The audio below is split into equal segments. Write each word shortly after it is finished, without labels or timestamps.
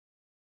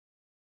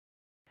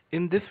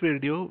In this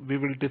video, we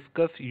will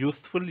discuss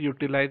useful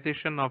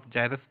utilization of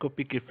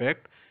gyroscopic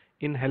effect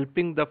in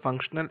helping the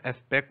functional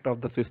aspect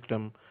of the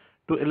system.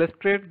 To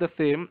illustrate the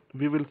same,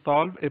 we will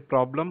solve a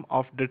problem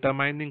of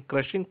determining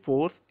crushing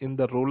force in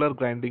the roller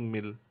grinding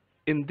mill.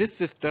 In this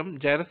system,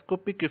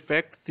 gyroscopic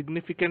effect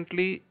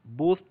significantly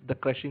boosts the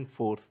crushing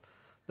force.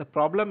 The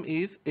problem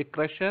is a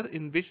crusher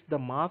in which the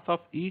mass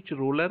of each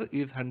roller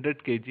is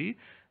 100 kg.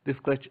 This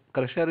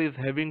crusher is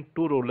having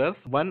two rollers,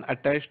 one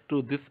attached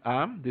to this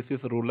arm. This is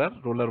roller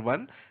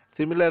 1.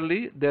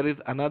 Similarly, there is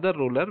another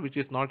roller which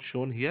is not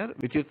shown here,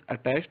 which is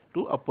attached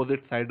to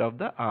opposite side of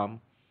the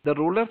arm. The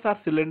rollers are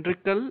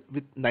cylindrical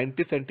with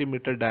 90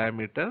 centimeter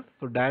diameter.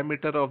 So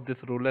diameter of this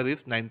roller is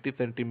 90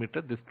 centimeter,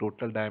 this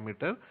total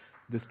diameter.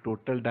 This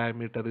total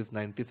diameter is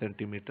 90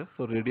 centimeter.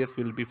 So radius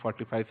will be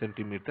 45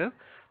 centimeter.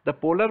 The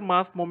polar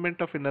mass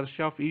moment of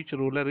inertia of each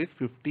roller is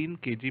 15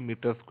 kg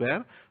meter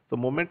square. So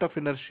moment of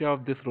inertia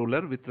of this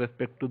roller with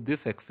respect to this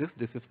axis,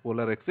 this is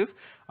polar axis,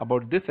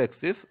 about this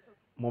axis,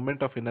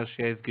 moment of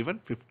inertia is given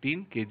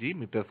 15 kg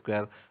meter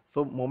square.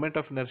 So moment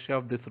of inertia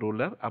of this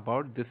roller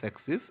about this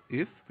axis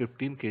is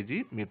 15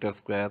 kg meter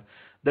square.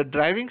 The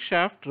driving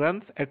shaft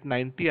runs at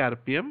 90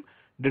 rpm.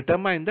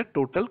 Determine the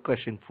total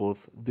crushing force.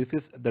 This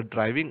is the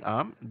driving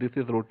arm. This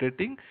is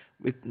rotating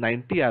with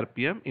 90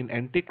 rpm in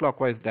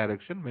anti-clockwise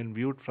direction when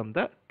viewed from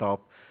the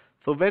top.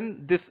 So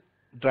when this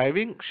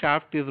driving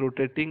shaft is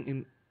rotating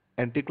in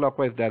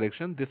anti-clockwise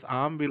direction, this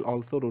arm will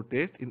also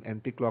rotate in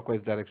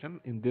anti-clockwise direction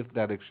in this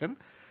direction.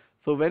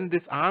 So when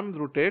this arm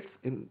rotates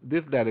in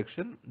this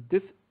direction,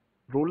 this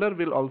roller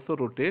will also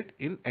rotate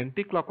in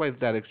anti-clockwise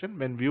direction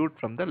when viewed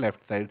from the left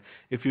side.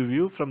 If you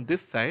view from this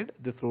side,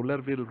 this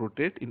roller will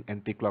rotate in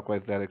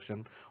anti-clockwise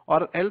direction,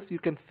 or else you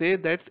can say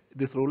that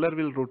this roller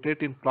will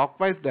rotate in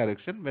clockwise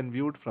direction when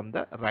viewed from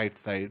the right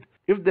side.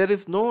 If there is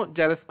no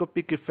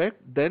gyroscopic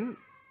effect, then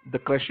the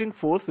crushing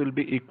force will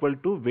be equal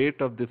to weight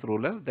of this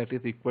roller, that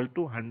is equal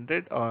to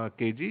 100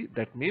 kg.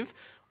 That means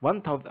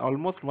 1000,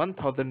 almost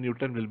 1000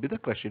 Newton will be the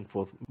crushing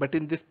force. But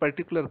in this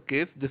particular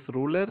case, this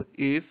roller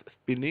is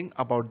spinning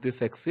about this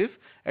axis.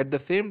 At the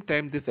same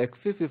time, this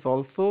axis is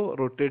also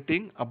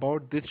rotating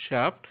about this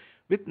shaft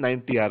with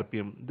 90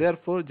 rpm.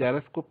 Therefore,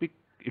 gyroscopic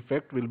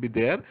effect will be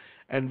there,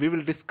 and we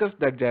will discuss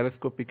that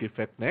gyroscopic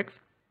effect next.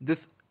 This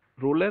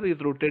roller is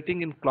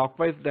rotating in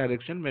clockwise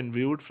direction when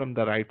viewed from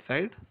the right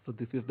side. So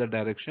this is the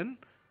direction.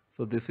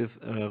 So this is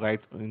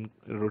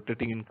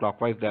rotating in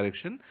clockwise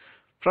direction.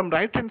 From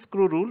right hand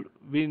screw rule,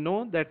 we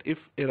know that if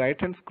a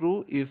right hand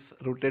screw is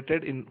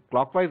rotated in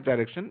clockwise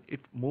direction, it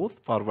moves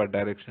forward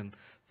direction.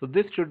 So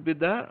this should be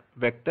the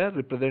vector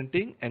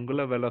representing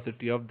angular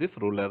velocity of this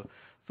roller.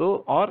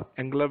 So, or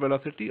angular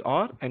velocity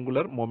or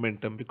angular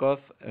momentum, because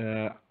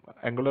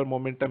angular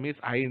momentum is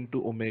I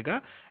into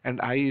omega,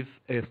 and I is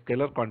a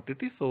scalar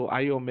quantity. So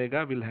I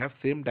omega will have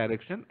same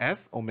direction as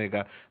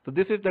omega. So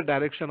this is the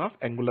direction of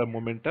angular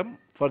momentum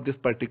for this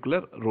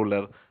particular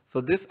roller.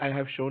 So this I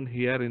have shown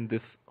here in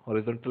this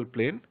horizontal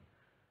plane.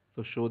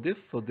 So show this.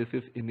 So this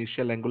is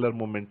initial angular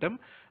momentum.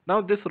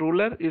 Now this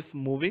roller is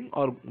moving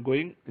or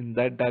going in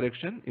that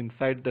direction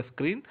inside the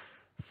screen.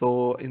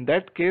 So in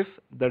that case,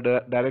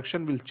 the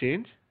direction will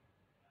change.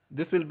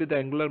 This will be the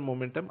angular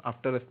momentum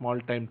after a small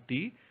time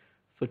t.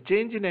 So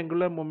change in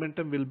angular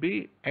momentum will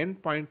be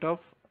end point of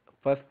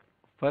first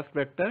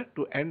vector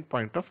to end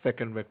point of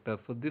second vector.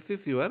 So this is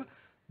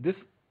this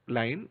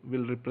line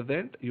will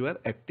represent your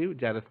active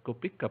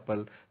gyroscopic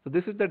couple. So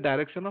this is the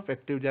direction of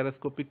active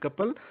gyroscopic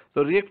couple.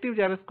 So reactive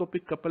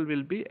gyroscopic couple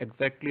will be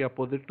exactly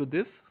opposite to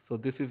this. So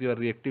this is your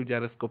reactive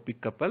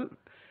gyroscopic couple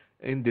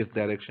in this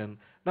direction.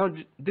 Now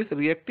this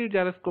reactive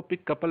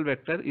gyroscopic couple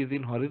vector is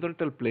in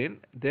horizontal plane.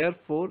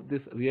 Therefore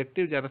this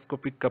reactive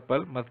gyroscopic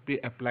couple must be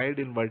applied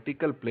in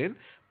vertical plane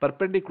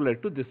perpendicular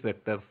to this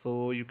vector.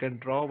 So you can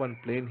draw one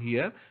plane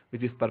here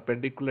which is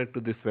perpendicular to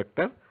this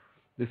vector.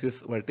 This is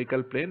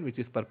vertical plane which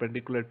is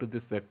perpendicular to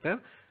this vector.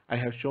 I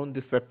have shown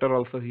this vector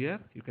also here.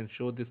 You can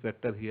show this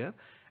vector here.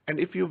 And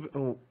if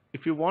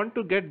you want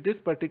to get this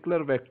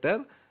particular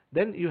vector,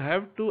 then you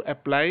have to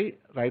apply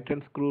right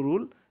hand screw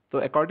rule. So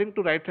according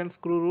to right hand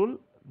screw rule,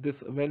 this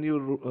when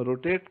you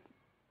rotate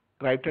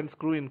right hand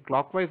screw in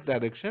clockwise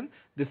direction,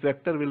 this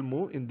vector will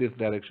move in this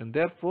direction.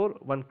 Therefore,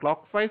 one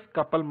clockwise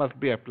couple must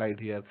be applied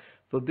here.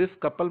 So this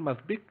couple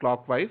must be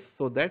clockwise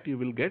so that you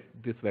will get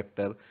this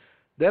vector.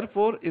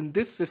 Therefore, in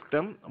this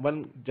system,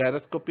 one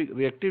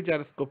reactive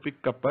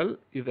gyroscopic couple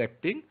is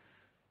acting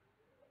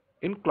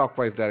in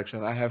clockwise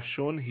direction. I have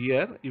shown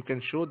here. You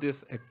can show this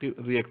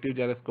reactive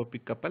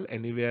gyroscopic couple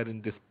anywhere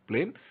in this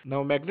plane.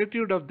 Now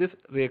magnitude of this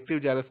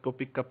reactive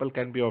gyroscopic couple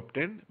can be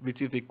obtained,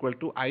 which is equal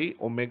to I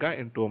omega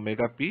into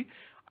omega p.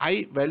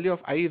 Value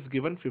of I is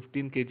given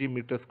 15 kg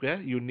meter square.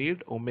 You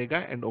need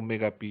omega and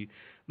omega p.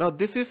 Now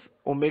this is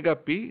omega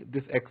p.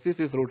 This axis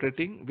is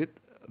rotating with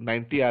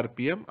 90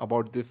 rpm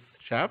about this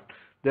shaft.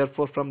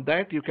 Therefore from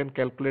that you can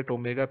calculate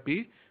omega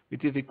p,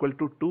 which is equal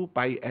to 2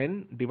 pi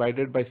n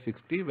divided by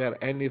 60,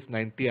 where n is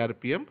 90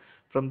 rpm.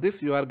 From this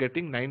you are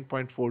getting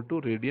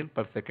 9.42 radian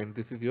per second.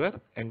 This is your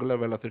angular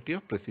velocity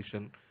of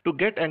precision. To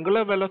get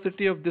angular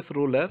velocity of this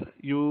roller,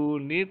 you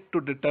need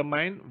to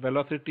determine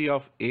velocity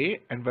of A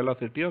and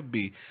velocity of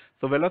B.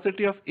 So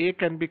velocity of A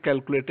can be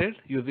calculated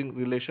using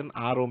relation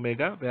r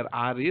omega, where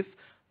r is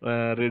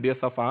radius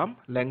of arm,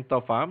 length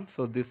of arm.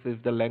 So this is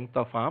the length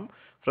of arm.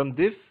 From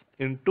this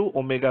into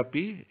omega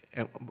p,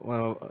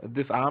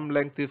 this arm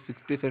length is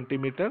 60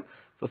 centimeter.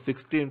 So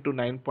 60 into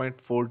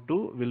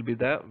 9.42 will be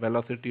the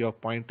velocity of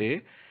point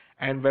A,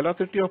 and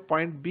velocity of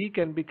point B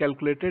can be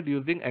calculated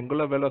using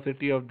angular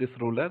velocity of this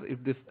roller.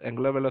 If this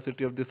angular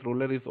velocity of this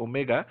roller is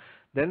omega,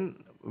 then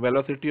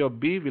velocity of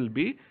B will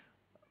be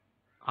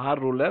r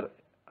roller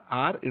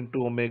r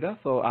into omega.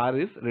 So r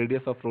is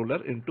radius of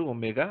roller into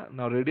omega.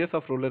 Now radius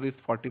of roller is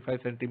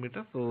 45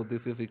 centimeters, so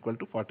this is equal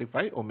to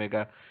 45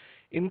 omega.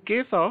 In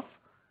case of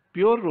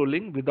pure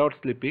rolling without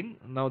slipping,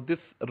 now this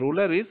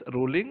roller is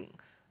rolling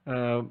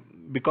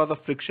because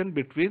of friction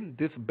between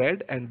this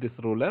bed and this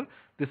roller.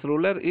 This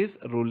roller is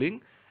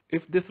rolling.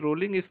 If this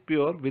rolling is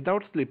pure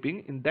without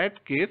slipping, in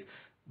that case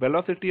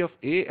velocity of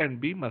A and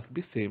B must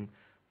be same.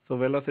 So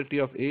velocity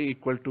of A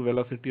equal to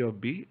velocity of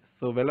B.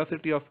 So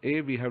velocity of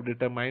A we have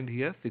determined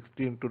here,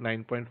 60 into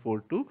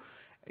 9.42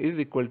 is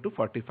equal to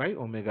 45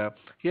 omega.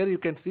 Here you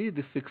can see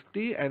this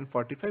 60 and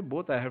 45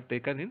 both I have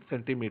taken in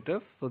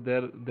centimeters, so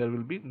there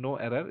will be no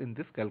error in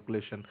this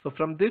calculation. So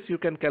from this you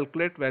can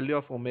calculate value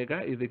of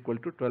omega is equal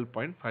to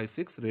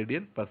 12.56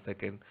 radian per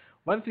second.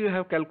 Once you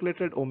have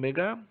calculated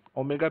omega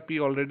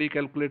p already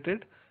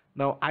calculated.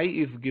 Now I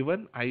is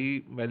given,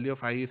 value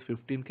of I is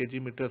 15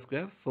 kg meter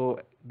square. So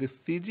this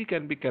CG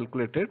can be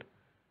calculated.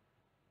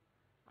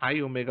 I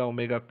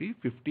omega p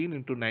 15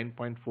 into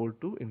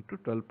 9.42 into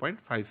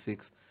 12.56.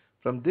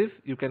 From this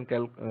you can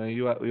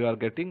you are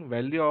getting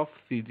value of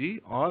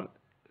CG or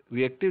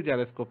reactive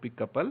gyroscopic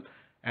couple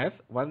as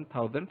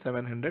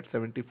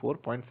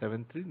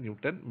 1774.73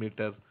 Newton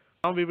meters.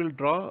 Now we will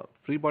draw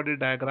free body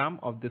diagram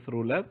of this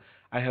roller.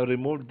 I have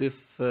removed this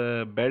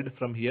bed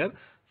from here.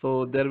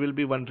 So there will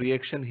be one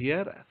reaction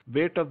here.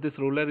 Weight of this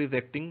roller is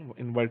acting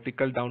in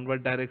vertical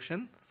downward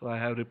direction. So I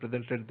have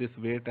represented this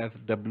weight as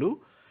W.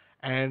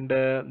 And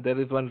there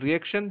is one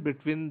reaction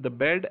between the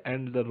bed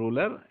and the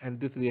roller, and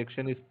this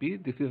reaction is P.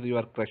 This is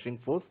your crushing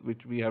force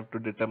which we have to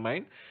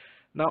determine.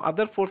 Now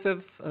other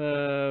forces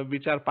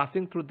which are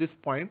passing through this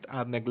point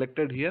are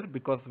neglected here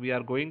because we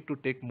are going to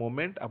take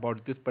moment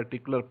about this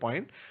particular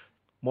point.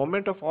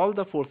 Moment of all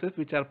the forces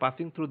which are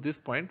passing through this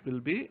point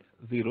will be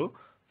 0.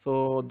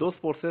 So those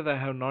forces I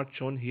have not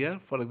shown here.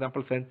 For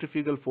example,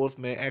 centrifugal force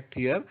may act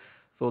here.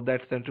 So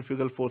that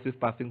centrifugal force is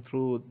passing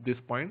through this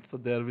point. So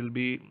there will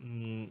be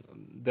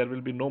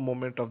no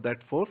moment of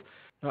that force.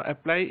 Now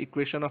apply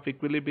equation of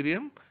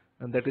equilibrium,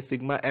 and that is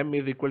sigma m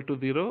is equal to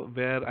 0,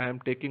 where I am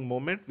taking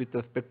moment with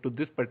respect to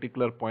this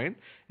particular point.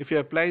 If you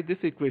apply this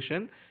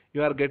equation,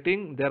 you are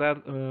getting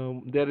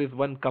there is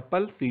one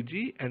couple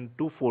CG and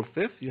two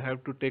forces. You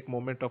have to take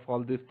moment of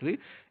all these three.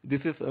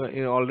 This is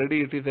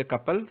already it is a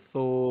couple.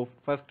 So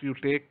first you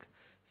take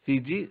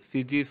CG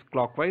is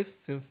clockwise.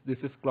 Since this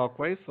is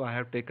clockwise, so I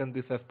have taken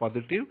this as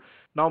positive.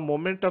 Now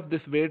moment of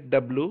this weight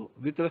W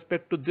with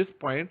respect to this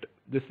point,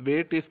 this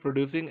weight is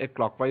producing a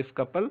clockwise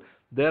couple.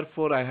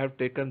 Therefore I have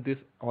taken this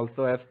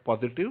also as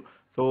positive.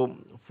 So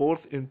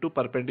force into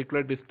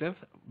perpendicular distance,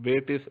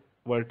 weight is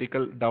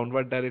vertical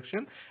downward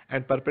direction,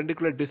 and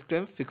perpendicular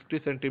distance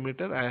 60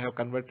 centimeter. I have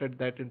converted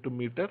that into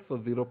meter, so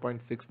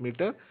 0.6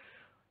 meter.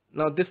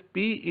 Now this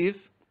P is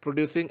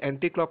producing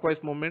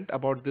anti-clockwise moment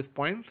about this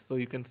point. So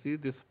you can see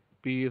this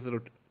P is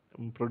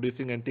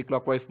producing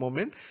anti-clockwise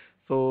moment.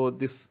 So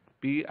this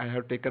P I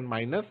have taken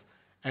minus,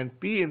 and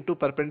P into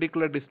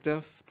perpendicular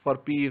distance for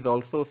P is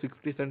also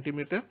 60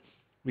 centimeter,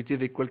 which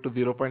is equal to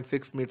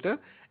 0.6 meter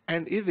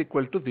and is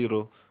equal to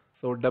 0.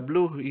 So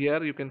W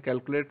here you can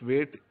calculate,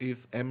 weight is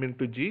m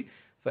into G.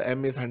 So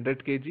m is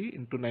 100 kg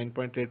into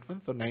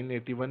 9.81, so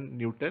 981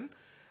 Newton,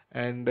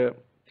 and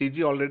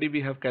CG already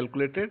we have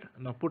calculated.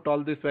 Now put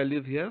all these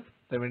values here.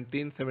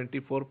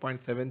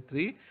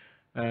 1774.73,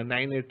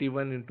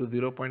 981 into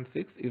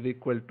 0.6 is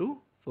equal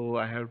to, so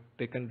I have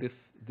taken this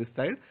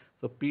side,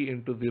 so P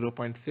into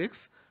 0.6.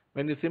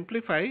 When you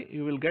simplify,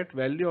 you will get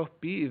value of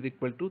P is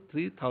equal to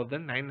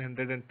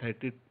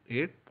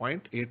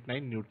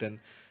 3938.89 Newton.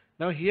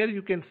 Now here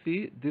you can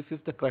see this is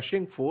the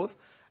crushing force.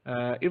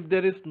 If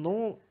there is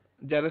no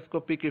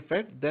gyroscopic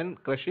effect, then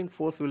crushing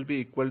force will be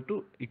equal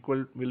to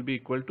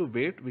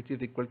weight, which is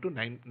equal to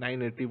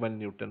 981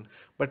 Newton.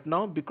 But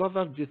now because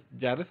of this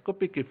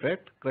gyroscopic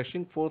effect,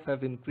 crushing force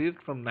has increased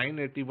from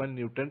 981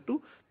 Newton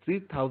to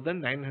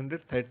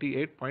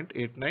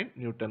 3938.89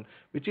 Newton,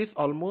 which is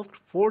almost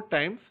 4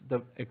 times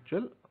the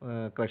actual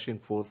crushing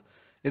force.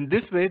 In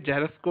this way,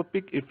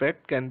 gyroscopic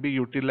effect can be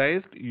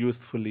utilized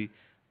usefully.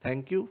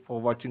 Thank you for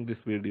watching this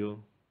video.